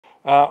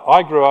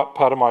I grew up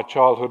part of my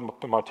childhood,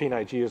 my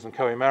teenage years in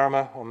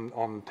Kohimarama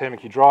on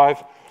Tamaki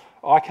Drive.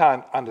 I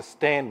can't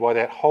understand why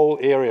that whole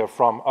area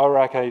from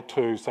Orake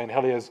to St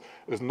Heliers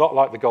is not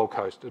like the Gold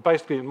Coast.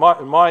 Basically, in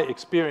my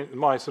experience,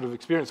 my sort of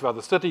experience of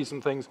other cities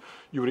and things,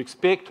 you would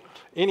expect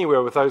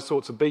anywhere with those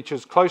sorts of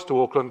beaches close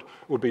to Auckland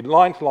would be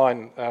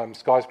line-to-line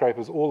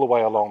skyscrapers all the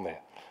way along there.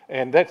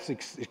 And that's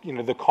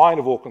the kind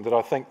of Auckland that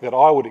I think that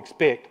I would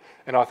expect,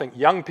 and I think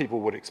young people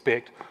would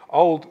expect.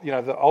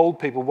 The old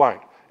people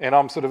won't. And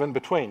I'm sort of in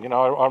between.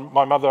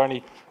 My mother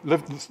only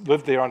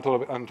lived there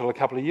until a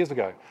couple of years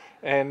ago,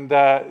 and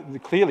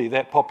clearly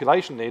that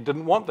population there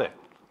didn't want that.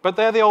 But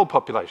they're the old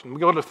population. We've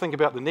got to think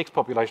about the next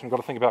population. We've got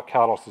to think about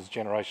Carlos's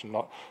generation,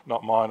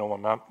 not mine or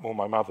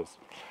my mother's.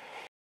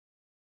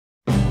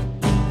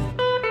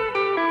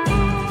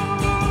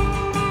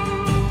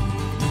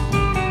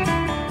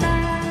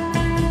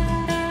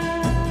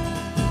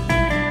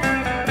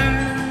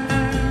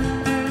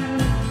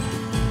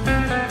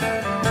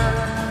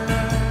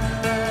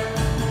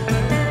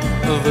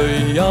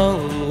 The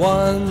young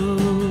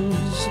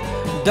ones,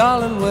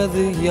 darling, we're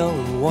the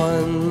young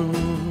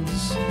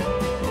ones,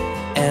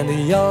 and the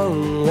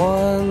young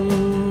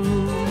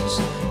ones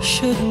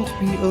shouldn't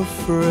be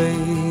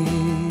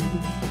afraid.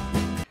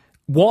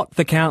 What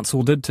the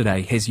council did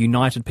today has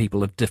united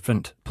people of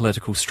different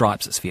political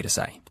stripes, it's fair to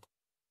say.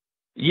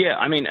 Yeah,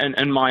 I mean,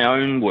 in my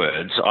own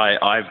words,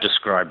 I've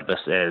described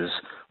this as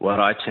what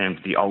I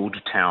termed the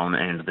old town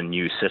and the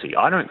new city.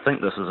 I don't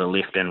think this is a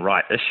left and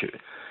right issue.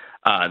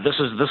 This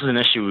is an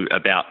issue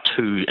about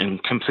two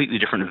completely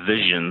different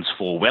visions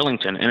for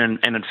Wellington, and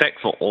in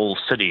fact for all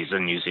cities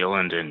in New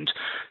Zealand and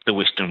the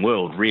Western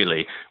world,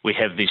 really. We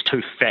have these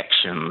two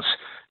factions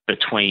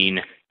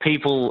between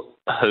people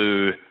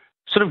who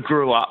sort of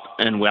grew up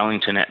in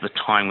Wellington at the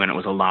time when it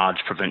was a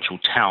large provincial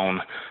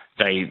town.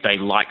 They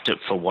liked it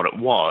for what it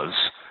was,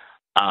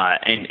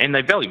 and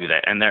they value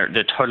that, and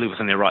they're totally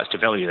within their rights to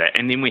value that.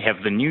 And then we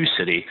have the new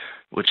city,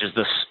 which is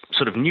this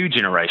sort of new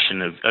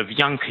generation of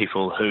young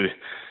people who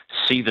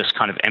see this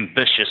kind of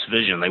ambitious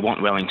vision. They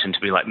want Wellington to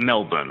be like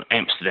Melbourne,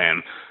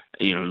 Amsterdam,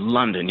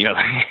 London,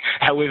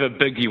 however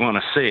big you want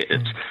to see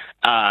it.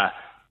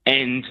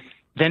 And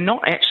they're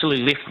not actually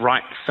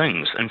left-right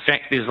things. In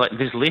fact,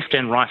 there's left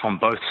and right on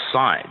both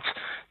sides.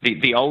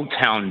 The old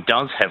town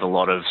does have a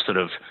lot of sort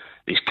of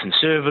these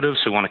conservatives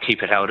who want to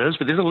keep it how it is,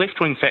 but there's a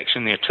left-wing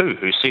faction there too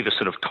who see the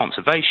sort of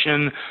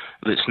conservation.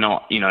 Let's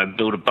not,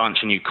 build a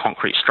bunch of new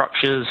concrete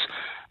structures.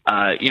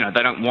 They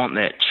don't want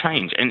that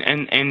change. And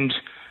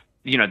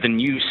the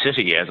new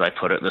city, as I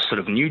put it, the sort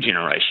of new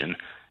generation,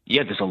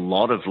 there's a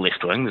lot of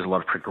left-wing, there's a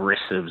lot of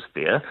progressives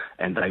there,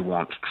 and they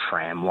want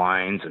tram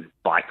lines and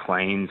bike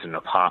lanes and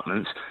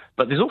apartments.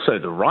 But there's also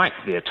the right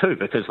there too,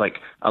 because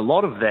a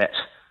lot of that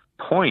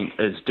point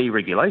is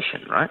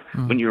deregulation, right?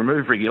 When you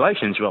remove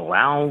regulations, you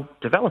allow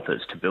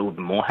developers to build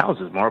more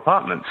houses, more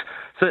apartments.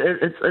 So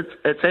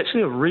it's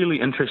actually a really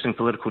interesting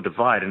political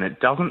divide, and it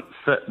doesn't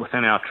fit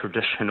within our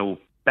traditional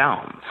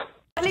bounds.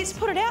 Let's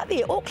put it out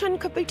there, Auckland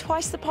could be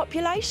twice the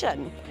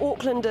population.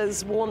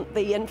 Aucklanders want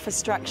the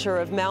infrastructure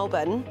of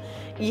Melbourne,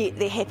 yet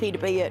they're happy to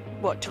be at,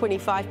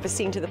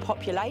 25% of the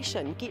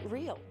population. Get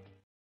real.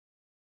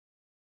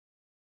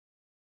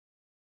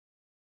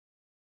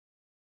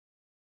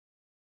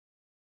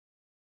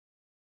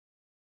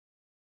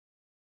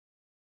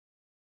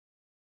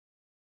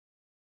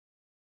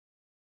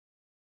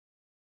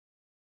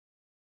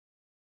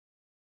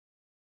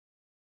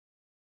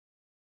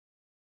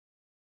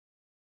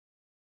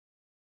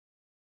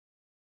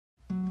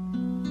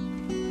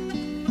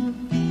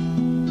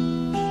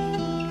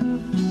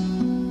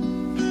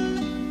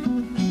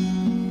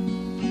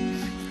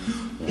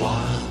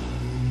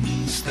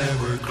 There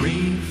were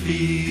green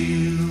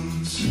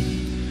fields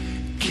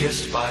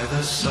kissed by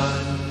the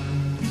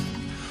sun.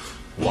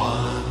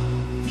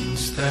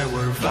 Once there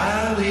were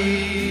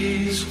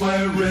valleys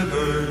where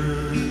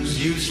rivers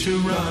used to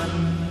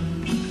run.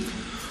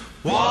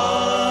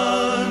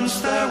 Once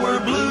there were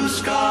blue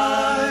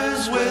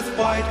skies with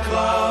white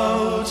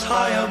clouds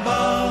high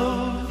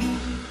above.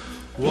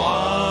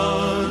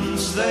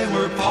 Once they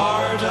were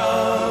part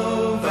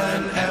of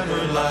an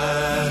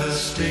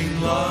everlasting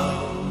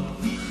love.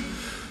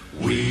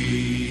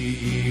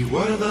 We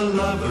were the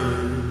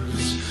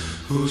lovers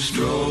who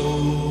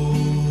strolled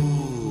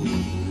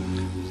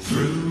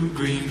through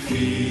green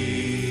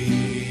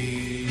fields.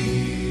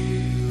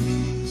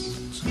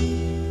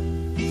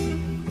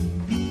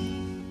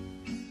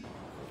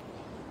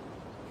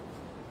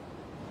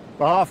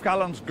 The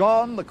half-gallon's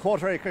gone, the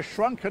quarter-acre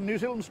shrunk, and New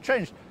Zealand's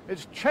changed.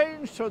 It's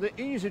changed so the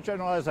easy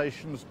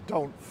generalisations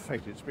don't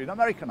fit. It's been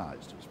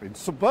Americanised, it's been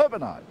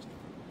suburbanised,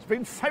 it's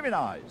been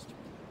feminised.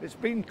 It's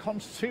been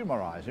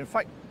consumerised. In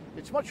fact,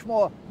 it's much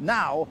more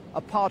now a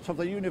part of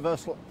the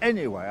universal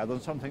anywhere than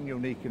something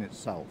unique in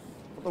itself.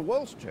 But the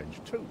world's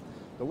changed too.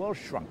 The world's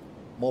shrunk.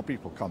 More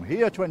people come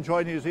here to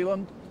enjoy New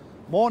Zealand.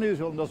 More New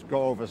Zealanders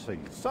go overseas.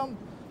 Some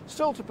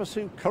still to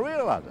pursue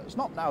career ladders,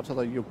 not now to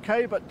the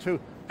UK, but to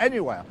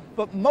anywhere.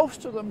 But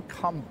most of them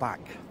come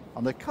back.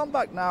 And they come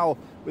back now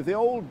with the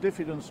old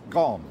diffidence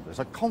gone. There's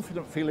a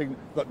confident feeling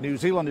that New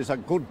Zealand is a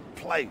good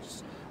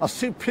place, a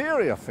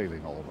superior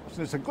feeling almost.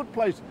 And it's a good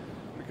place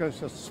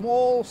because it's a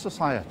small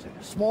society.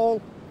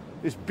 Small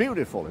is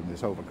beautiful in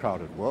this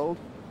overcrowded world,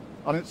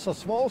 and it's a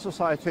small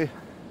society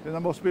in the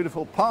most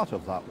beautiful part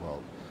of that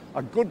world.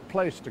 A good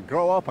place to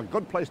grow up, a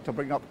good place to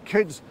bring up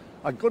kids,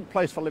 a good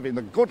place for living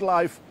the good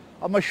life,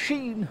 a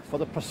machine for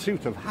the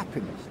pursuit of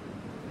happiness.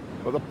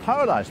 But the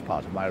paradise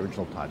part of my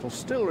original title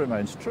still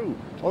remains true,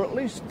 or at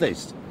least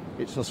this.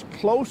 It's as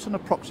close an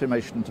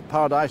approximation to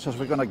paradise as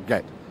we're going to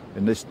get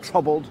in this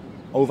troubled,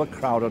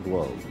 overcrowded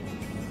world.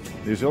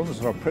 New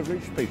Zealanders are a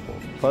privileged people.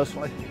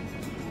 Personally,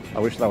 I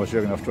wish that I was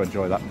young enough to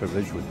enjoy that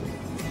privilege with them.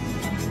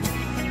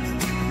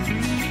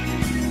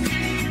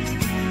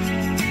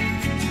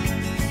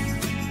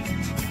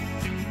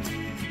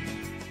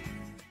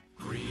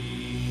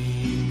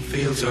 Green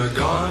fields are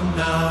gone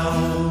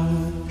now,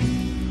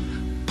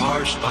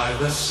 parched by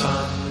the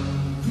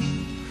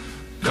sun,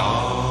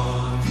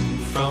 gone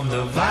from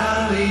the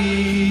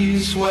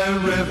valleys where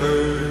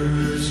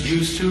rivers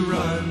used to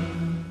run.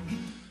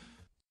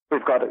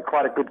 We've got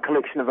quite a good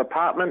collection of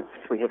apartments.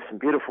 We have some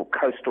beautiful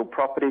coastal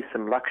properties,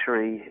 some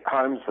luxury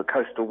homes for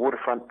coastal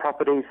waterfront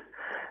properties.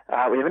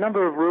 We have a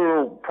number of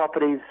rural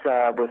properties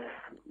with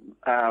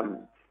 5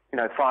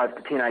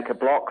 to 10 acre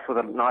blocks with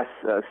a nice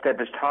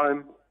established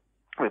home.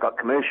 We've got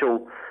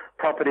commercial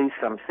properties,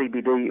 some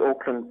CBD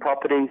Auckland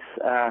properties,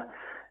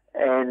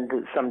 and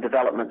some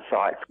development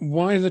sites.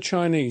 Why the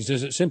Chinese?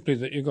 Is it simply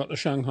that you've got the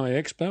Shanghai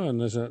Expo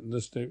and there's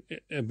the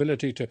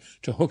ability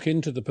to hook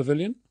into the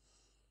pavilion?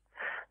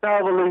 No,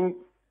 well,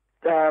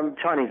 the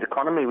Chinese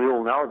economy, we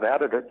all know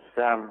about it. It's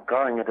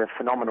growing at a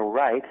phenomenal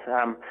rate.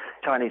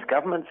 Chinese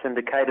government's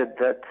indicated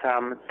that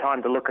it's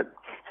time to look at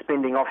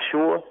spending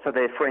offshore, so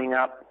they're freeing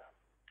up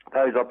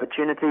those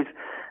opportunities.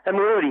 And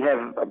we already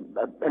have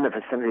in the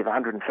vicinity of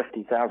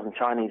 150,000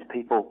 Chinese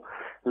people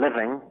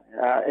living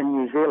in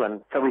New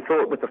Zealand. So we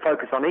thought with the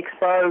focus on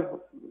Expo,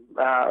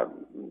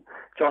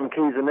 John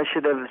Key's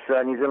initiatives,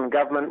 New Zealand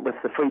government with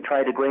the free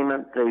trade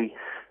agreement, the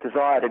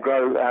desire to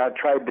grow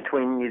trade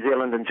between New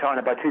Zealand and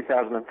China by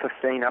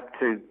 2015 up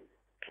to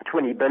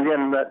 20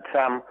 billion, that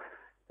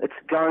it's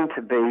going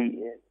to be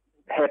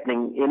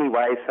happening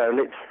anyway. So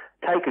let's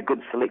take a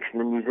good selection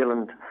of New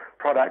Zealand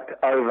product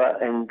over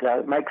and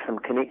make some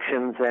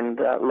connections and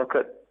look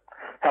at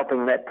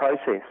helping that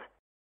process.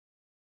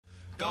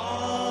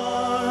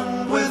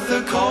 Gone with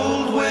the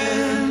cold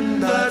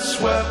wind that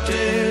swept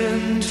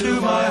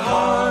into my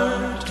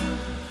heart,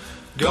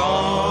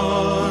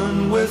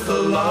 gone with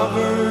the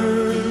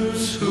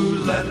lovers who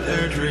let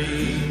their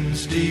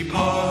dreams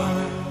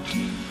depart.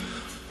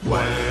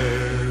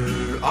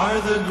 Where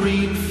are the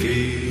green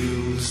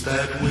fields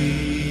that we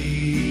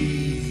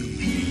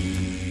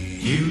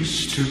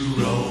used to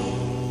roam?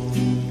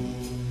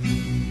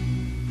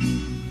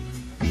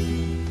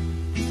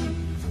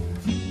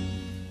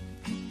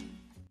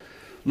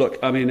 Look,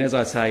 I mean, as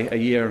I say, a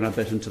year and a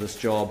bit into this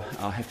job,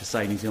 I have to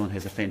say New Zealand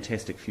has a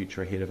fantastic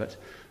future ahead of it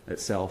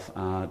itself.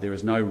 There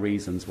is no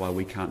reasons why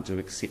we can't do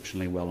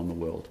exceptionally well in the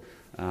world.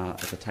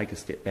 If I take a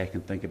step back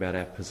and think about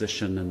our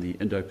position in the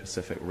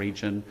Indo-Pacific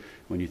region,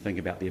 when you think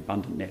about the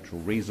abundant natural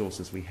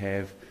resources we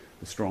have,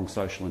 the strong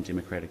social and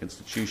democratic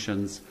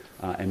institutions,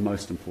 and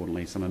most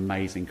importantly, some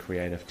amazing,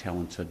 creative,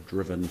 talented,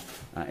 driven,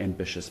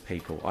 ambitious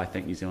people. I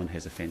think New Zealand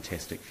has a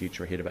fantastic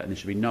future ahead of it, and there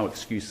should be no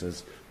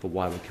excuses for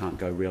why we can't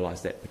go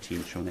realise that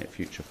potential and that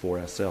future for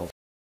ourselves.